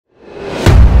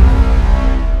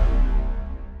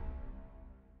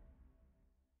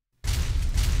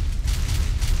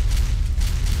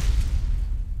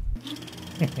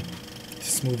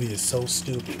This movie is so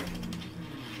stupid.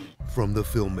 From the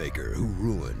filmmaker who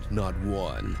ruined not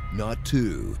one, not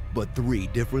two, but three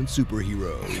different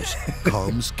superheroes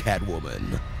comes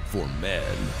Catwoman for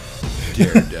men,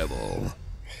 Daredevil.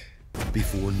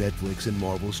 Before Netflix and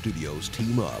Marvel Studios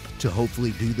team up to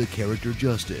hopefully do the character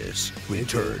justice,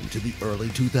 return to the early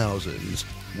 2000s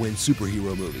when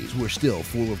superhero movies were still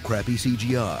full of crappy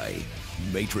CGI,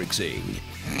 Matrixing,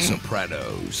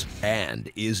 Sopranos,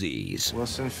 and Izzy's.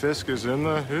 Wilson Fisk is in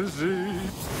the hizzy.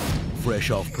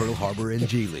 Fresh off Pearl Harbor and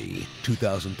Geely,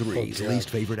 2003's least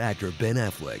favorite actor Ben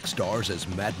Affleck stars as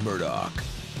Matt Murdock,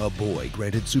 a boy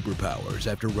granted superpowers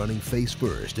after running face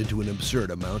first into an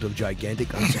absurd amount of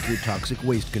gigantic unsecured toxic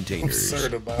waste containers.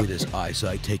 With his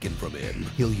eyesight taken from him,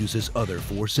 he'll use his other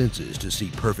four senses to see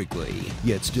perfectly,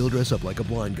 yet still dress up like a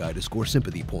blind guy to score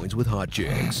sympathy points with hot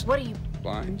chicks. What are you...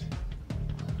 Blind?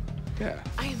 Yeah.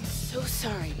 I am so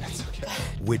sorry. That's okay.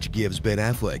 Which gives Ben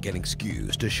Affleck an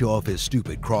excuse to show off his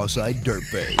stupid cross-eyed derp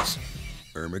face.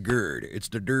 Ermagerd, it's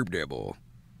the Daredevil.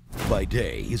 By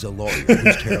day, he's a lawyer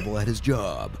who's terrible at his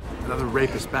job. Another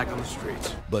rapist back on the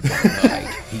streets. But by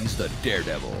night, he's the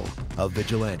Daredevil, a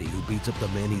vigilante who beats up the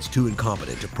men he's too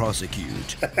incompetent to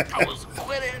prosecute. I was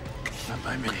winning. Not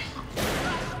by me.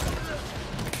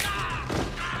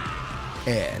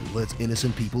 And lets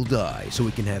innocent people die so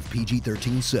he can have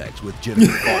PG-13 sex with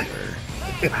Jennifer Garner.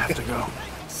 I have to go.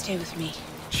 Stay with me.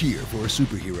 Cheer for a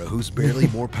superhero who's barely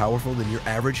more powerful than your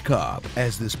average cop,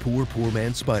 as this poor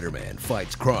man Spider-Man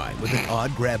fights crime with an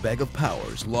odd grab bag of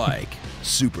powers like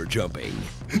super jumping,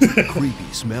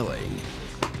 creepy smelling,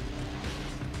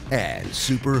 and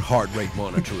super heart rate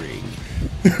monitoring.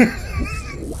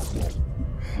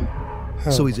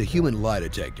 So he's a human lie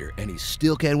detector and he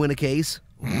still can't win a case?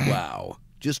 Wow.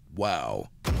 Just wow.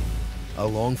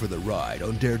 Along for the ride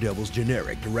on Daredevil's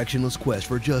generic, directionless quest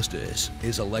for justice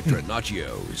is Elektra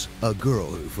Nachios, a girl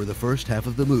who, for the first half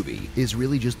of the movie, is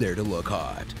really just there to look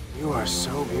hot. You are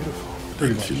so beautiful.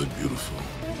 Pretty much. You look beautiful.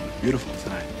 Beautiful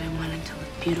tonight. I wanted to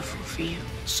look beautiful for you.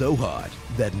 So hot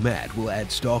that Matt will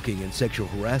add stalking and sexual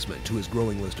harassment to his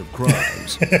growing list of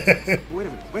crimes. Wait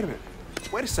a minute.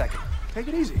 Wait a second. Take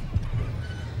it easy.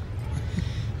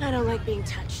 I don't like being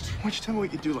touched. Why don't you tell me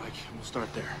what you do like, and we'll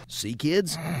start there. See,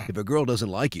 kids? If a girl doesn't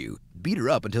like you, beat her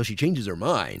up until she changes her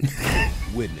mind.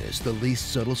 Witness the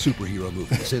least subtle superhero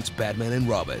movie since Batman and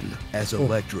Robin, as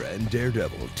Elektra and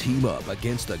Daredevil team up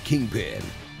against the Kingpin,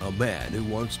 a man who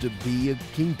wants to be a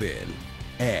kingpin,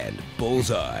 and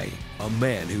Bullseye, a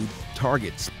man who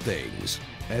targets things.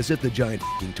 As if the giant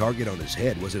f***ing target on his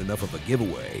head wasn't enough of a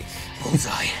giveaway.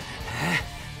 Bullseye.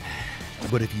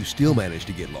 But if you still manage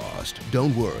to get lost,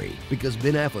 don't worry, because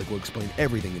Ben Affleck will explain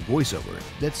everything in voiceover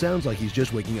that sounds like he's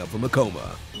just waking up from a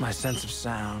coma. My sense of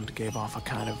sound gave off a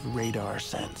kind of radar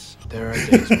sense. There are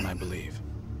days when I believe,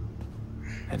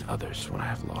 and others when I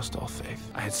have lost all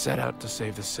faith. I had set out to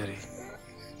save the city,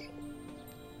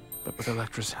 but with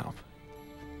Elektra's help,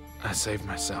 I saved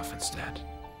myself instead.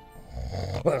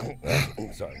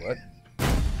 Sorry, what?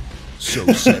 So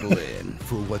settle in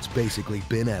for what's basically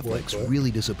Ben Affleck's really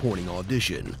disappointing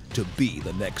audition to be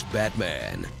the next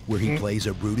Batman, where he plays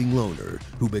a brooding loner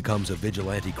who becomes a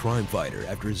vigilante crime fighter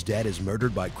after his dad is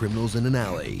murdered by criminals in an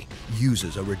alley,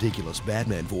 uses a ridiculous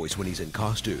Batman voice when he's in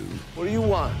costume. What do you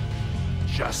want?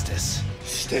 Justice.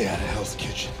 Stay out of Hell's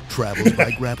Kitchen. Travels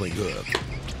by grappling hook.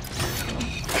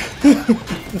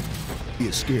 He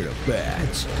is scared of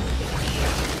bats.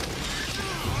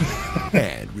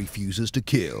 And refuses to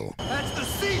kill. That's the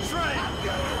C train!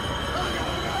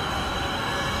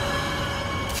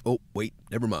 Oh, wait,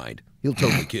 never mind. He'll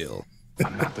totally kill.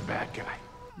 I'm not the bad guy.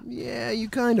 Yeah, you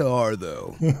kinda are,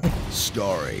 though.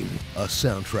 Starring a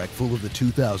soundtrack full of the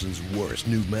 2000s worst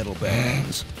nu metal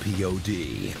bands.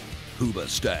 P.O.D.,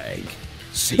 Hoobastank,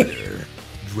 Cedar,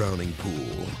 Drowning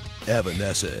Pool,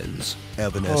 Evanescence,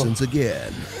 Evanescence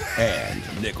again, and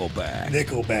Nickelback.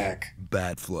 Nickelback.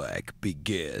 Batfleck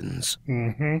begins.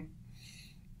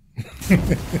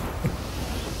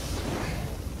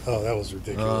 Oh, that was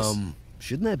ridiculous.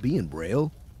 Shouldn't that be in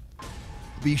Braille?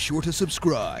 Be sure to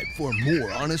subscribe for more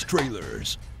honest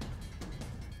trailers.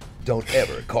 Don't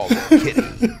ever call me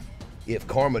Kitty. If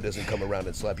karma doesn't come around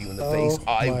and slap you in the face,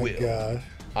 I will. God.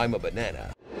 I'm a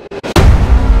banana.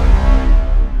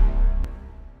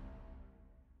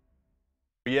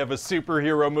 You have a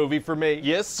superhero movie for me?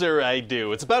 Yes, sir, I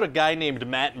do. It's about a guy named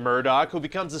Matt Murdock who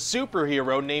becomes a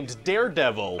superhero named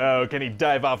Daredevil. Oh, can he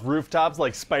dive off rooftops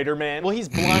like Spider-Man? Well, he's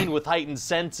blind with heightened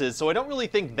senses, so I don't really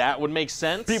think that would make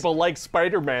sense. People like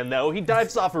Spider-Man, though. He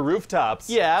dives off of rooftops.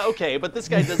 Yeah, okay, but this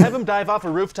guy does have him dive off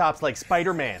of rooftops like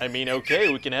Spider-Man. I mean,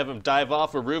 okay, we can have him dive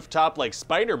off a rooftop like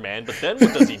Spider-Man, but then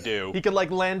what does he do? He can,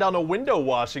 like, land on a window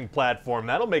washing platform.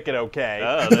 That'll make it okay.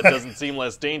 Oh, that doesn't seem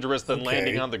less dangerous than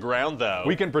landing on the ground, though.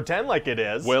 We can pretend like it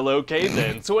is. Well, okay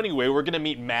then. So anyway, we're gonna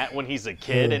meet Matt when he's a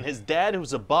kid, and his dad,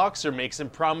 who's a boxer, makes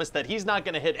him promise that he's not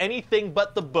gonna hit anything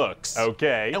but the books.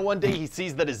 Okay. And one day he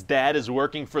sees that his dad is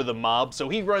working for the mob, so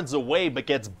he runs away but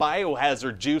gets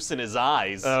biohazard juice in his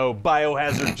eyes. Oh,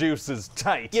 biohazard juice is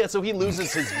tight. Yeah, so he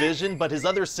loses his vision, but his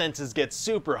other senses get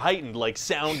super heightened, like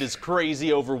sound is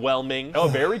crazy overwhelming. Oh,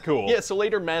 very cool. Yeah, so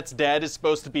later Matt's dad is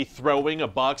supposed to be throwing a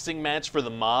boxing match for the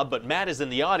mob, but Matt is in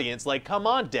the audience like, come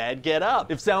on, Dad, get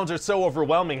up. If sounds are so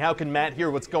overwhelming, how can Matt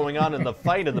hear what's going on in the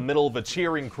fight in the middle of a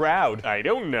cheering crowd? I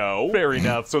don't know. Fair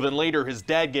enough. So then later his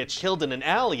dad gets killed in an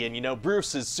alley, and you know,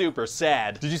 Bruce is super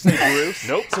sad. Did you say Bruce?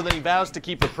 Nope. So then he vows to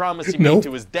keep the promise he made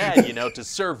to his dad, you know, to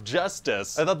serve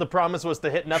justice. I thought the promise was to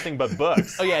hit nothing but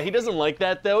books. Oh yeah, he doesn't like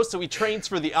that though, so he trains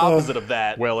for the opposite of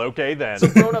that. Well, okay then. So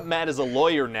grown-up Matt is a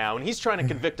lawyer now, and he's trying to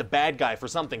convict a bad guy for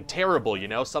something terrible, you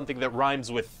know, something that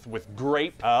rhymes with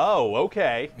grape. Oh,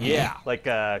 okay. Yeah, like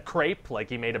crepe, like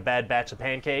he made a bad batch of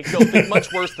pancakes. No, think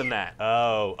much worse than that.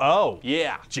 Oh,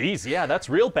 yeah. Jeez, yeah, that's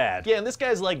real bad. Yeah, and this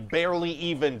guy's like barely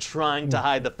even trying to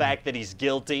hide the fact that he's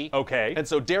guilty. Okay. And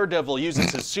so Daredevil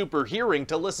uses his super hearing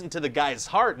to listen to the guy's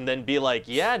heart and then be like,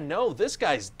 yeah, no, this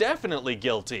guy's definitely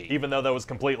guilty. Even though that was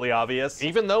completely obvious?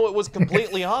 Even though it was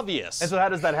completely obvious. And so how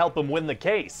does that help him win the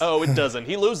case? Oh, it doesn't.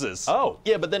 He loses. Oh.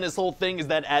 Yeah, but then his whole thing is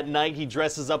that at night he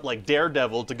dresses up like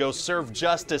Daredevil to go serve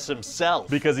justice himself.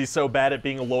 Because he's so bad at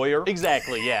being a lawyer?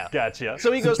 Exactly, yeah. Gotcha.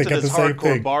 So he goes to this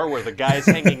hardcore bar where the guy's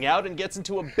hanging out and gets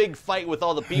into a big fight with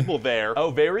all the people there.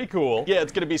 Oh, very cool. Yeah,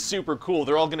 it's gonna be super cool.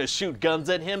 They're all gonna shoot guns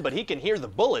at him, but he can hear the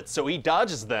bullets, so he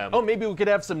dodges them. Oh, maybe we could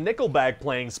have some Nickelback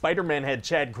playing. Spider-Man had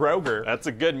Chad Kroeger. That's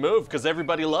a good move, because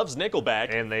everybody loves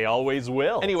Nickelback. And they always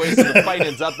will. Anyway, so the fight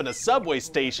ends up in a subway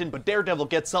station, but Daredevil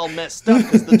gets all messed up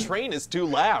because the train is too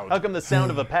loud. How come the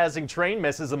sound of a passing train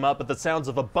messes him up, but the sounds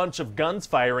of a bunch of guns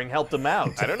firing helped him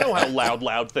out? I don't know how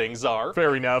loud things are.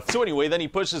 Fair enough. So anyway, then he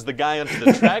pushes the guy onto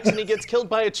the tracks and he gets killed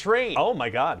by a train. Oh my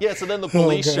god. Yeah, so then the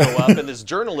police show up and this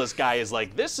journalist guy is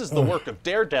like, this is the work of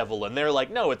Daredevil, and they're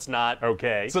like, no, it's not.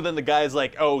 Okay. So then the guy's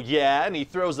like, oh yeah, and he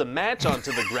throws a match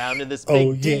onto the ground and this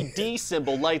big DD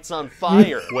symbol lights on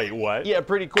fire. Wait, what? Yeah,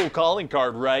 pretty cool calling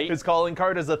card, right? His calling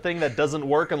card is a thing that doesn't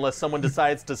work unless someone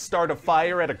decides to start a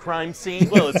fire at a crime scene.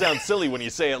 Well, it sounds silly when you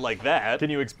say it like that. Can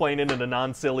you explain it in a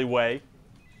non-silly way?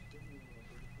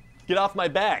 Get off my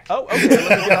back. Oh, okay,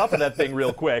 let me get off of that thing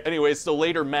real quick. Anyway, so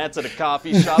later Matt's at a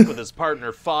coffee shop with his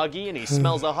partner Foggy, and he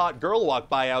smells a hot girl walk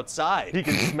by outside. He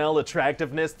can smell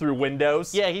attractiveness through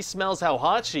windows. Yeah, he smells how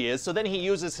hot she is, so then he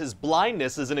uses his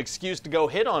blindness as an excuse to go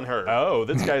hit on her. Oh,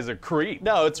 this guy's a creep.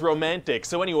 No, it's romantic.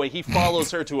 So anyway, he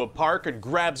follows her to a park and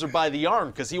grabs her by the arm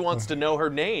because he wants to know her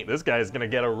name. This guy's gonna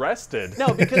get arrested.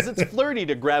 No, because it's flirty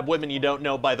to grab women you don't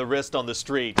know by the wrist on the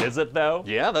street. Is it though?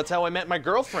 Yeah, that's how I met my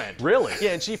girlfriend. Really?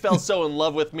 Yeah, and she fell so in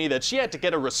love with me that she had to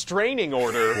get a restraining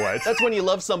order. What? That's when you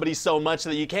love somebody so much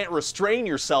that you can't restrain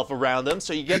yourself around them,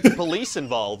 so you get the police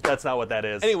involved. That's not what that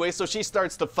is. Anyway, so she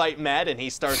starts to fight Matt, and he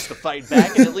starts to fight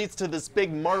back, and it leads to this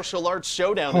big martial arts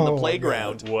showdown in the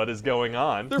playground. What is going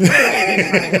on? They're fighting. He's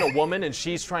trying to hit a woman, and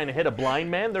she's trying to hit a blind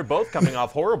man. They're both coming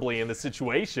off horribly in the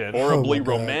situation. Horribly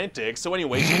romantic. So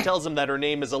anyway, she tells him that her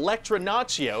name is Electra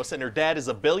Nachios, and her dad is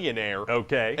a billionaire.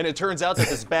 Okay. And it turns out that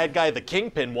this bad guy, the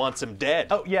Kingpin, wants him dead.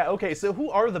 Oh, yeah, okay, so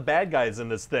who are the bad guys in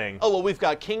this thing? Oh, well, we've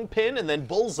got Kingpin and then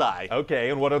Bullseye.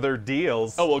 Okay, and what are their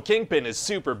deals? Oh, well, Kingpin is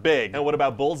super big. And what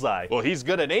about Bullseye? Well, he's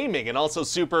good at aiming and also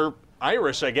super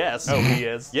Irish, I guess. Oh, he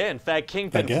is? Yeah, in fact,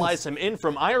 Kingpin flies him in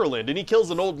from Ireland, and he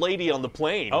kills an old lady on the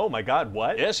plane. Oh my god,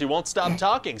 what? Yeah, she won't stop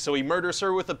talking, so he murders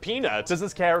her with a peanut. Does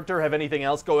this character have anything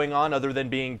else going on other than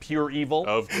being pure evil?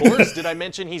 Of course. Did I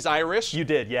mention he's Irish? You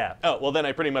did, yeah. Oh, well then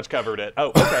I pretty much covered it. Oh,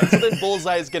 okay. So then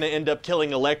Bullseye is gonna end up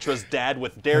killing Elektra's dad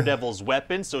with Daredevil's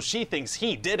weapon, so she thinks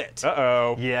he did it.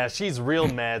 Uh-oh. Yeah, she's real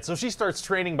mad, so she starts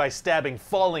training by stabbing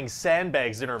falling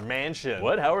sandbags in her mansion.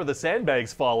 What? How are the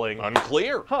sandbags falling?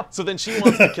 Unclear. Huh. So then then she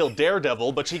wants to kill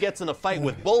Daredevil, but she gets in a fight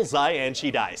with Bullseye and she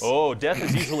dies. Oh, death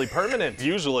is usually permanent.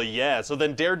 Usually, yeah. So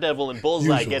then Daredevil and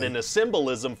Bullseye get in a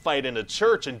symbolism fight in a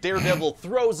church, and Daredevil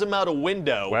throws him out a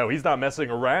window. Wow, he's not messing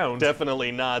around.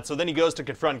 Definitely not. So then he goes to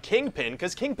confront Kingpin,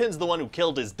 because Kingpin's the one who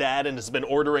killed his dad and has been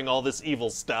ordering all this evil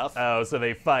stuff. Oh, so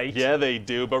they fight? Yeah, they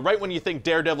do. But right when you think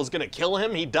Daredevil's gonna kill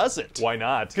him, he doesn't. Why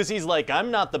not? Because he's like,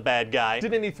 I'm not the bad guy.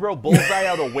 Didn't he throw Bullseye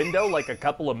out a window like a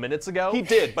couple of minutes ago? He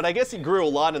did, but I guess he grew a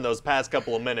lot in those past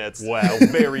couple of minutes. Wow,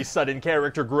 very sudden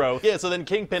character growth. Yeah, so then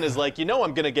Kingpin is like, you know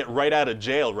I'm gonna get right out of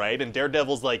jail, right? And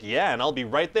Daredevil's like, yeah, and I'll be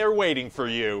right there waiting for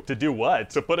you. To do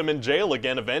what? To put him in jail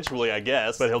again eventually, I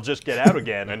guess. But he'll just get out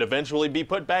again and eventually be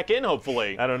put back in,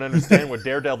 hopefully. I don't understand what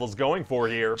Daredevil's going for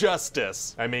here.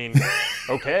 Justice. I mean,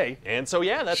 okay. And so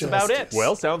yeah, that's about it.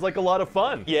 Well, sounds like a lot of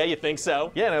fun. Yeah, you think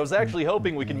so? Yeah, and I was actually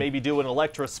hoping we could maybe do an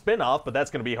Elektra spin-off, but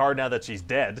that's gonna be hard now that she's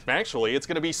dead. Actually, it's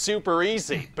gonna be super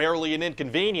easy. Barely an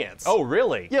inconvenience. Oh,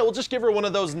 really? Yeah, we'll just give her one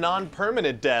of those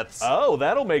non-permanent deaths. Oh,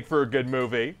 that'll make for a good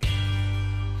movie.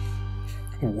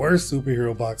 Worst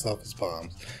superhero box office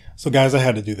bombs. So guys, I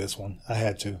had to do this one. I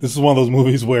had to. This is one of those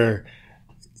movies where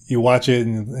you watch it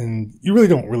and you really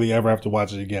don't really ever have to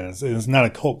watch it again. It's not a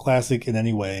cult classic in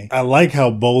any way. I like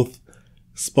how both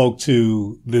spoke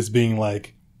to this being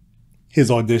like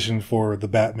his audition for the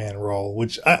Batman role,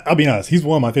 which I'll be honest, he's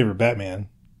one of my favorite Batman.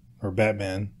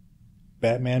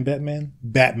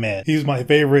 He's my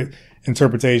favorite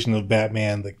interpretation of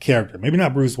Batman, the character. Maybe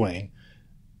not Bruce Wayne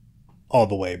all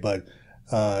the way, but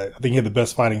I think he had the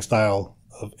best fighting style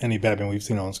of any Batman we've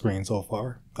seen on screen so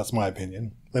far. That's my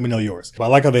opinion. Let me know yours. But I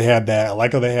like how they had that. I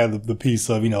like how they had the piece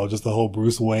of, you know, just the whole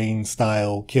Bruce Wayne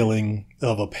style killing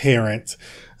of a parent,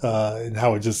 and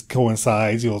how it just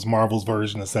coincides, you know, it's Marvel's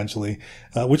version essentially,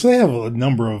 which they have a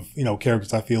number of, you know,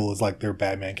 characters I feel is like their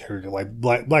Batman character. Like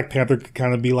Black Panther could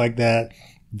kind of be like that.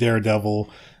 Daredevil,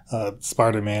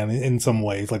 Spider-Man in some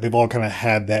ways. Like they've all kind of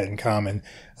had that in common,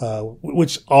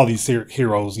 which all these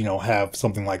heroes, you know, have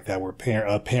something like that where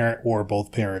a parent or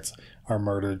both parents are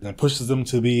murdered and it pushes them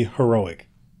to be heroic.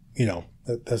 You know,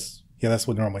 that's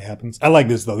what normally happens. I like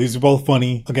this though. These are both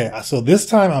funny. Okay, so this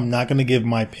time I'm not going to give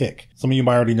my pick. Some of you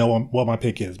might already know what my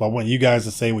pick is, but I want you guys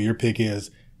to say what your pick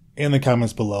is in the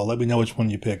comments below. Let me know which one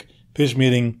you pick. Pitch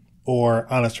Meeting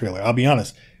or Honest Trailer. I'll be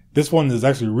honest. This one is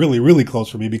actually really, really close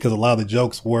for me because a lot of the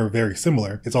jokes were very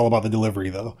similar. It's all about the delivery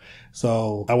though.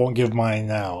 So I won't give mine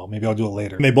now. Maybe I'll do it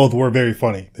later. They both were very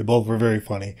funny.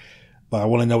 But I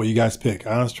want to know what you guys pick.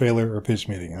 Honest Trailer or Pitch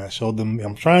Meeting. I showed them.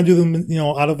 I'm trying to do them, you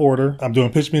know, out of order. I'm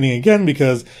doing Pitch Meeting again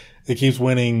because it keeps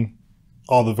winning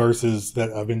all the verses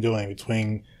that I've been doing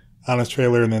between Honest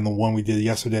Trailer and then the one we did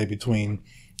yesterday between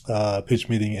Pitch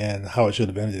Meeting and How It Should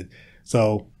Have Ended.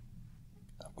 So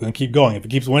going to keep going. If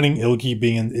it keeps winning, it'll keep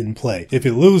being in play. If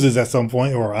it loses at some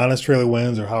point, or Honest Trailer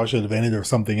wins, or How It Should Have Ended, or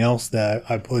something else that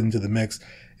I put into the mix,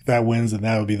 if that wins, then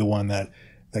that would be the one that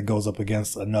goes up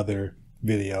against another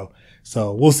video.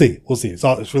 So we'll see.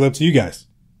 It's really up to you guys.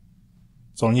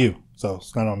 It's on you. So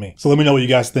it's not on me. So let me know what you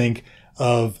guys think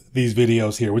of these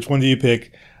videos here. Which one do you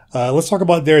pick? Let's talk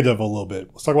about Daredevil a little bit.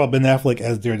 Let's talk about Ben Affleck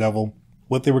as Daredevil,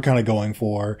 what they were kind of going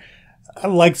for. I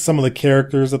liked some of the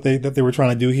characters that they were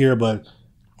trying to do here, but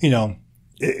you know,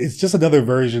 it's just another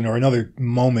version or another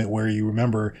moment where you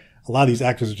remember a lot of these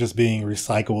actors are just being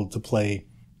recycled to play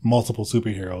multiple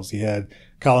superheroes. You had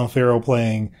Colin Farrell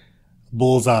playing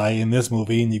Bullseye in this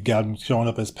movie, and you've got him showing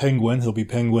up as Penguin. He'll be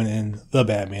Penguin in The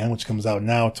Batman, which comes out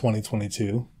now,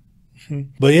 2022.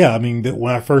 But yeah, I mean,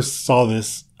 when I first saw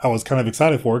this, I was kind of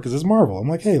excited for it because it's Marvel. I'm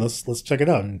like, hey, let's check it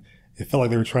out. And it felt like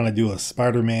they were trying to do a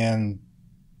Spider-Man,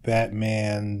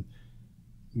 Batman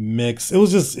mix. It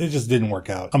just didn't work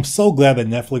out. I'm so glad that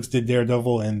Netflix did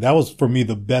Daredevil, and that was for me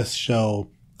the best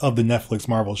show of the Netflix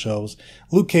Marvel shows.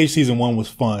 Luke Cage season 1 was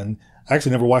fun. I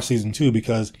actually never watched season 2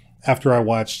 because after I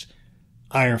watched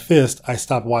Iron Fist, I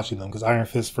stopped watching them because Iron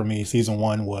Fist for me, season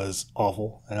 1 was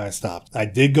awful and I stopped. I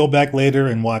did go back later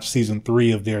and watch season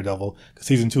 3 of Daredevil because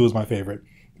season 2 was my favorite.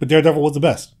 But Daredevil was the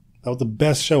best. That was the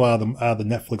best show out of the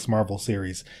Netflix Marvel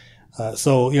series.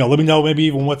 So, you know, let me know maybe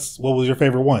even what was your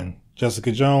favorite one.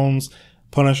 Jessica Jones,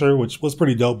 Punisher, which was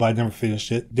pretty dope, but I never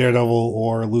finished it. Daredevil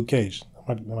or Luke Cage.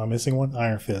 Am I missing one?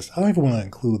 Iron Fist. I don't even want to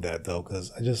include that though,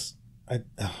 because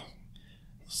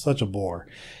such a bore.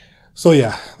 So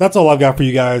yeah, that's all I've got for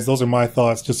you guys. Those are my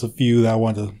thoughts. Just a few that I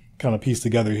wanted to kind of piece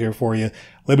together here for you.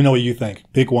 Let me know what you think.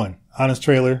 Pick one. Honest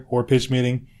Trailer or Pitch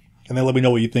Meeting. And then let me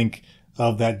know what you think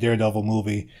of that Daredevil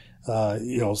movie.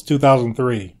 You know, it's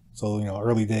 2003. So, you know,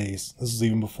 early days. This is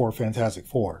even before Fantastic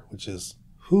Four, which is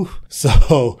whew.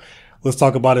 So let's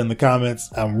talk about it in the comments.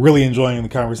 I'm really enjoying the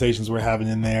conversations we're having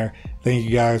in there. Thank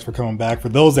you guys for coming back. For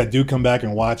those that do come back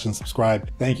and watch and subscribe,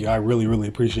 thank you. I really, really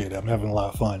appreciate it. I'm having a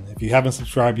lot of fun. If you haven't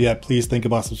subscribed yet, please think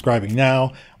about subscribing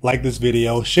now. Like this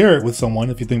video, share it with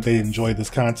someone if you think they enjoy this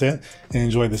content and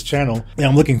enjoy this channel. And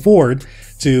I'm looking forward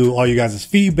to all you guys'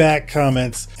 feedback,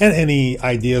 comments, and any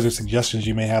ideas or suggestions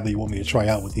you may have that you want me to try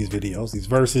out with these videos, these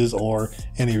verses, or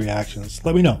any reactions.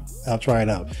 Let me know. I'll try it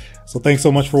out. So thanks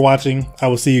so much for watching. I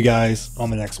will see you guys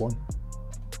on the next one.